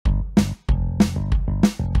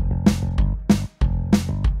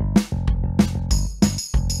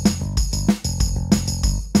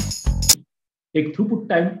एक throughput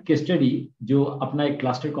time case study जो अपना एक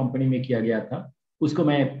क्लस्टर कंपनी में किया गया था, उसको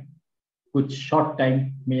मैं कुछ शॉर्ट टाइम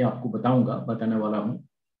में आपको बताने वाला हूँ.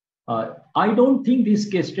 I don't think this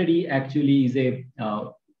case study actually is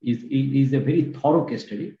a very thorough case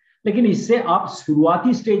study, लेकिन इससे आप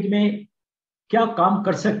शुरुआती स्टेज में क्या काम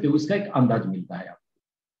कर सकते हो उसका एक अंदाज मिलता है आपको.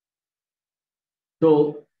 तो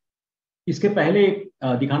इसके पहले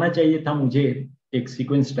दिखाना चाहिए था मुझे एक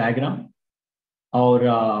सीक्वेंस डायग्राम और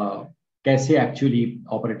कैसे एक्चुअली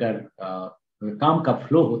ऑपरेटर काम का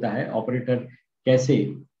फ्लो होता है, ऑपरेटर कैसे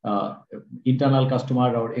इंटरनल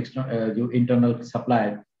कस्टमर और एक्सटर्नल जो इंटरनल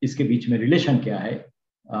सप्लायर इसके बीच में रिलेशन क्या है,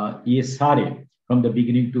 ये सारे from the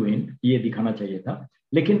beginning to and ये दिखाना चाहिए था.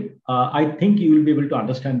 लेकिन I think you will be able to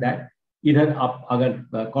understand that. इधर आप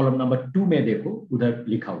अगर कॉलम नंबर 2 में देखो, उधर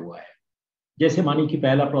लिखा हुआ है. जैसे मानिए कि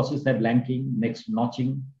पहला प्रोसेस है ब्लैंकिंग, नेक्स्ट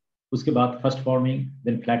नॉचिंग, उसके बाद first forming,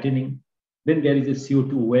 then flattening, then there is a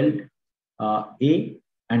CO2 weld A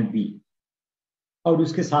and B, और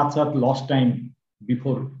उसके साथ साथ लॉस्ट टाइम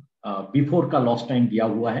बिफोर का लॉस्ट टाइम दिया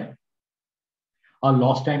हुआ है और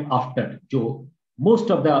लॉस्ट टाइम आफ्टर, जो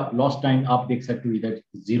most of the lost time आप देख सकते हो इधर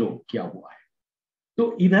 0 किया हुआ है.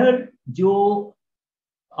 तो इधर जो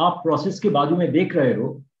आप प्रोसेस के बाजू में देख रहे हो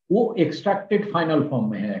वो एक्सट्रैक्टेड फाइनल फॉर्म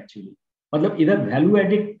में है एक्चुअली. मतलब इधर वैल्यू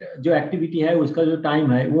एडिट जो एक्टिविटी है उसका जो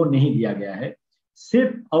टाइम है वो नहीं दिया गया है.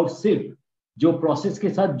 सिर्फ और सिर्फ जो प्रोसेस के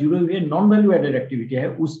साथ जुड़े हुए नॉन वैल्यू एडेड एक्टिविटी है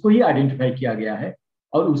उसको ही आइडेंटिफाई किया गया है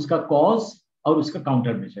और उसका कॉज और उसका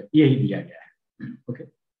काउंटर मेजर यही दिया गया है. ओके.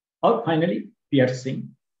 और finally piercing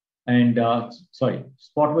and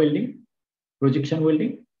spot welding, projection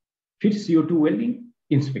welding, फिर CO2 वेल्डिंग,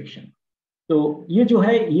 इंस्पेक्शन. तो ये जो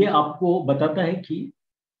है ये आपको बताता है कि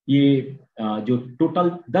ये जो टोटल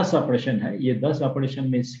 10 ऑपरेशन है, ये 10 ऑपरेशन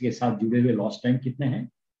में इसके साथ जुड़े हुए लॉस्ट टाइम कितने हैं.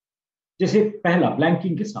 जैसे पहला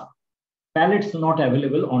ब्लैंकिंग के साथ pallets not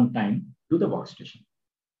available on time to the work station,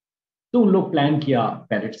 तो उन लोग प्लान किया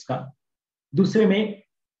पैलेट्स का. दूसरे में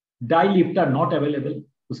डाई लिफ्टर नॉट अवेलेबल,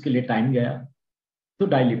 उसके लिए टाइम गया, तो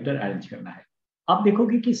डाई लिफ्टर अरेंज करना है. आप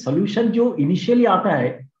देखोगे कि सोल्यूशन जो इनिशियली आता है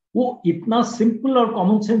वो इतना सिंपल और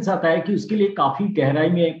कॉमन सेंस आता है कि उसके लिए काफी गहराई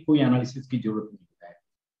में कोई एनालिसिस की जरूरत नहीं होता है.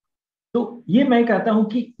 तो ये मैं कहता हूं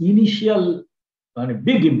कि इनिशियल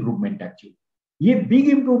बिग इंप्रूवमेंट एक्चुअली, ये बिग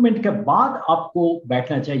इंप्रूवमेंट के बाद आपको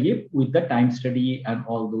बैठना चाहिए with the time study and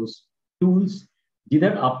all those tools,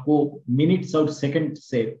 जिधर आपको मिनट्स और सेकंड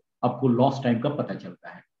से आपको लॉस्ट टाइम का पता चलता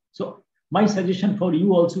है. So my suggestion for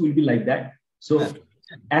you also will be like that. So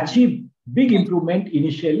achieve big improvement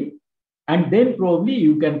initially and then probably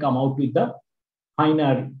you can come out with the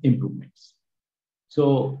finer improvements. So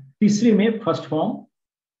तीसरे में first form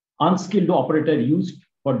unskilled operator used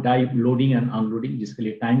for die loading and unloading, जिसके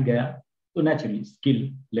लिए time गया, तो naturally skill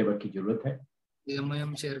labour की जरूरत है.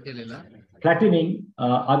 Share केलेला. फ्लैटनिंग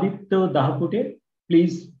आदित्य दाहपुटे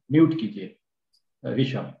प्लीज म्यूट कीजिए.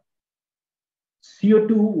 Rishabh.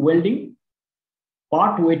 CO2 welding,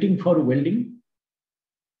 part waiting for welding,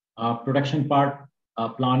 production part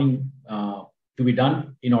planning to be done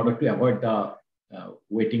in order to avoid the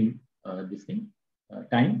waiting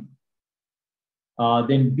time.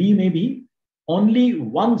 Then B may be only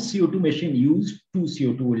one CO2 machine used, 2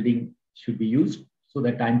 CO2 welding should be used, so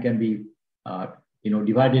that time can be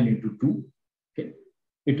divided into 2. Okay,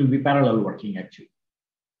 it will be parallel working actually.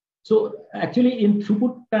 So actually in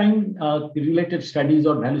throughput time related studies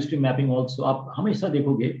or value stream mapping also आप हमेशा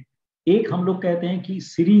देखोगे, एक हम लोग कहते हैं कि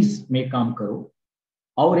series में काम करो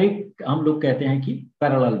और एक हम लोग कहते हैं कि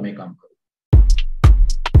पैरेलल में काम करो.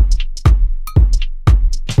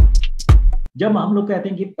 जब हम लोग कहते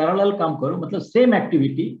हैं कि पैरेलल काम करो मतलब same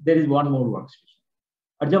activity there is one more work station,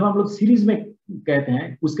 और जब हम लोग सीरीज में कहते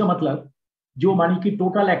हैं उसका मतलब जो मानी कि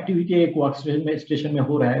टोटल एक्टिविटी एक वर्क स्टेशन में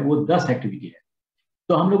हो रहा है वो 10 एक्टिविटी है,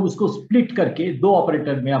 तो हम लोग उसको स्प्लिट करके 2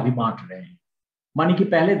 ऑपरेटर में अभी बांट रहे हैं. मानी कि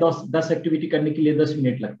पहले 10 एक्टिविटी करने के लिए 10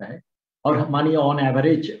 मिनट लगता है और मानिए ऑन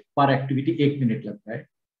एवरेज पर एक्टिविटी 1 मिनट लगता है.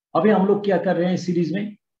 अभी हम लोग क्या कर रहे हैं सीरीज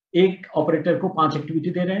में, एक ऑपरेटर को 5 एक्टिविटी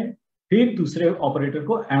दे रहे हैं, फिर दूसरे ऑपरेटर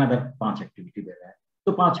को अनदर 5 एक्टिविटी दे रहे हैं,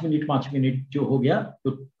 तो 5 मिनट जो हो गया,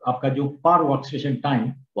 तो आपका जो पर वर्क स्टेशन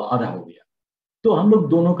टाइम वो आधा हो गया. तो हम लोग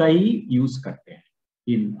दोनों का ही यूज करते हैं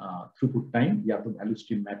इन थ्रूपुट टाइम या तो वैल्यू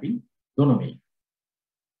स्ट्रीम मैपिंग, दोनों में ही.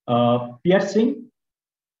 Piercing,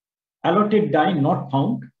 allotted die not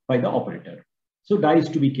found by the operator. So die is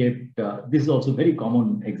to be kept. This is also very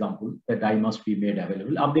common example that die must be made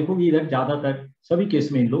available. आप देखोगे इधर ज्यादातर सभी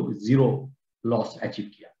case में इन लोग 0 लॉस अचीव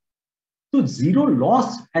किया. तो 0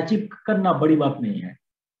 लॉस अचीव करना बड़ी बात नहीं है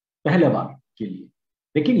पहले बार के लिए,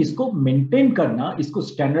 लेकिन इसको मेंटेन करना, इसको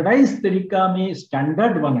स्टैंडर्डाइज तरीका में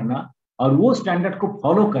स्टैंडर्ड बनाना और वो स्टैंडर्ड को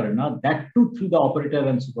फॉलो करना, that to through the operator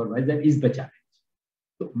and supervisor is the challenge.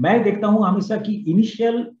 तो मैं देखता हूं हमेशा कि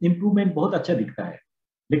इनिशियल इंप्रूवमेंट बहुत अच्छा दिखता है,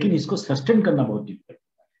 लेकिन इसको सस्टेन करना बहुत डिफिकल्ट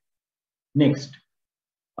होता है। नेक्स्ट,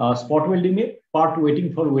 स्पॉट वेल्डिंग में part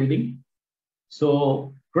waiting for welding, so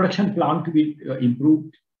production plan to be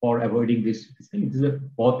improved for avoiding this thing, it is a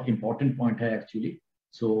बहुत इंपॉर्टेंट पॉइंट है actually.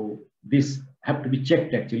 So this have to be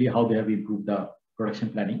checked actually how they have improved the production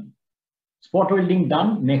planning. Spot welding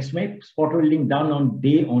done, next में spot welding done on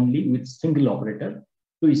day only with single operator,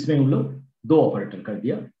 तो इसमें हम लोग 2 operator कर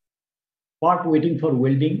दिया। Part waiting for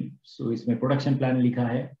welding, सो इसमें production plan लिखा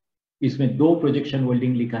है, इसमें 2 प्रोजेक्शन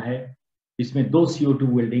वेल्डिंग लिखा है, इसमें 2 CO2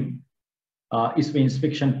 वेल्डिंग, इसमें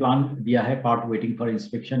इंस्पेक्शन प्लान दिया है, पार्ट वेटिंग फॉर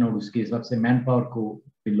इंस्पेक्शन, और उसके हिसाब से मैन पावर को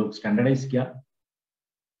इन लोग स्टैंडर्डाइज किया।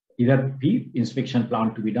 इधर भी inspection plan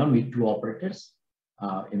to be done with 2 operators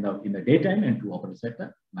in the daytime and 2 operators at the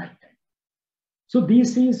night time. So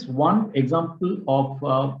this is one example of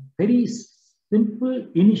a very simple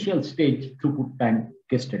initial stage throughput time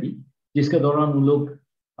case study, जिसके दौरान उन लोग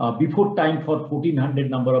before time for 1400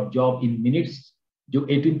 number of job in minutes, जो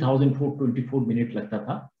 18,424 minute लगता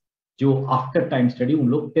था, जो after time study उन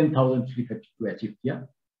लोग 10,332 अचीव किया,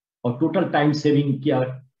 और टोटल टाइम सेविंग किया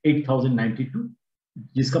 8,092,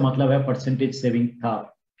 जिसका मतलब है परसेंटेज सेविंग था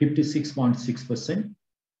 56.6%,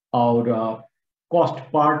 और cost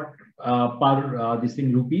per this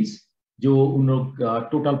thing rupees, जो उन लोग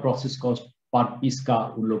total process cost per piece का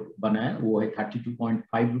उन लोग बनाया वो है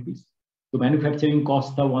 32.5 रुपीज। तो मैन्युफैक्चरिंग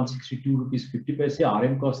कॉस्ट था 162 रुपीज 50 पैसे,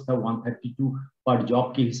 RM कॉस्ट था 132 पर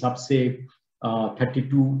जॉब के हिसाब से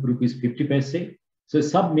 32 रुपीज 50 पैसे। तो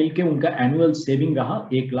सब मिलके उनका एनुअल सेविंग रहा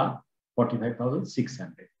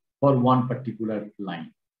 1,45,600 for one particular line.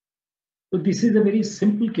 So this is a very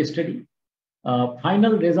simple case study.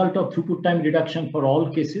 Final result of throughput time reduction for all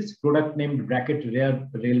cases, product named bracket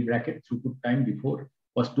rail bracket throughput time before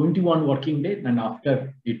was 21 working day, and after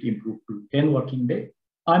it improved to 10 working day.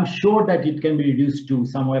 I'm sure that it can be reduced to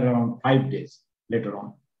somewhere around 5 days later on.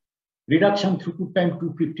 Reduction throughput time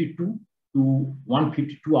 252 to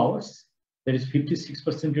 152 hours. There is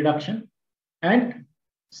 56% reduction, and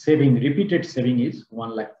saving, repeated saving is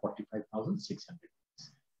 1,45,600.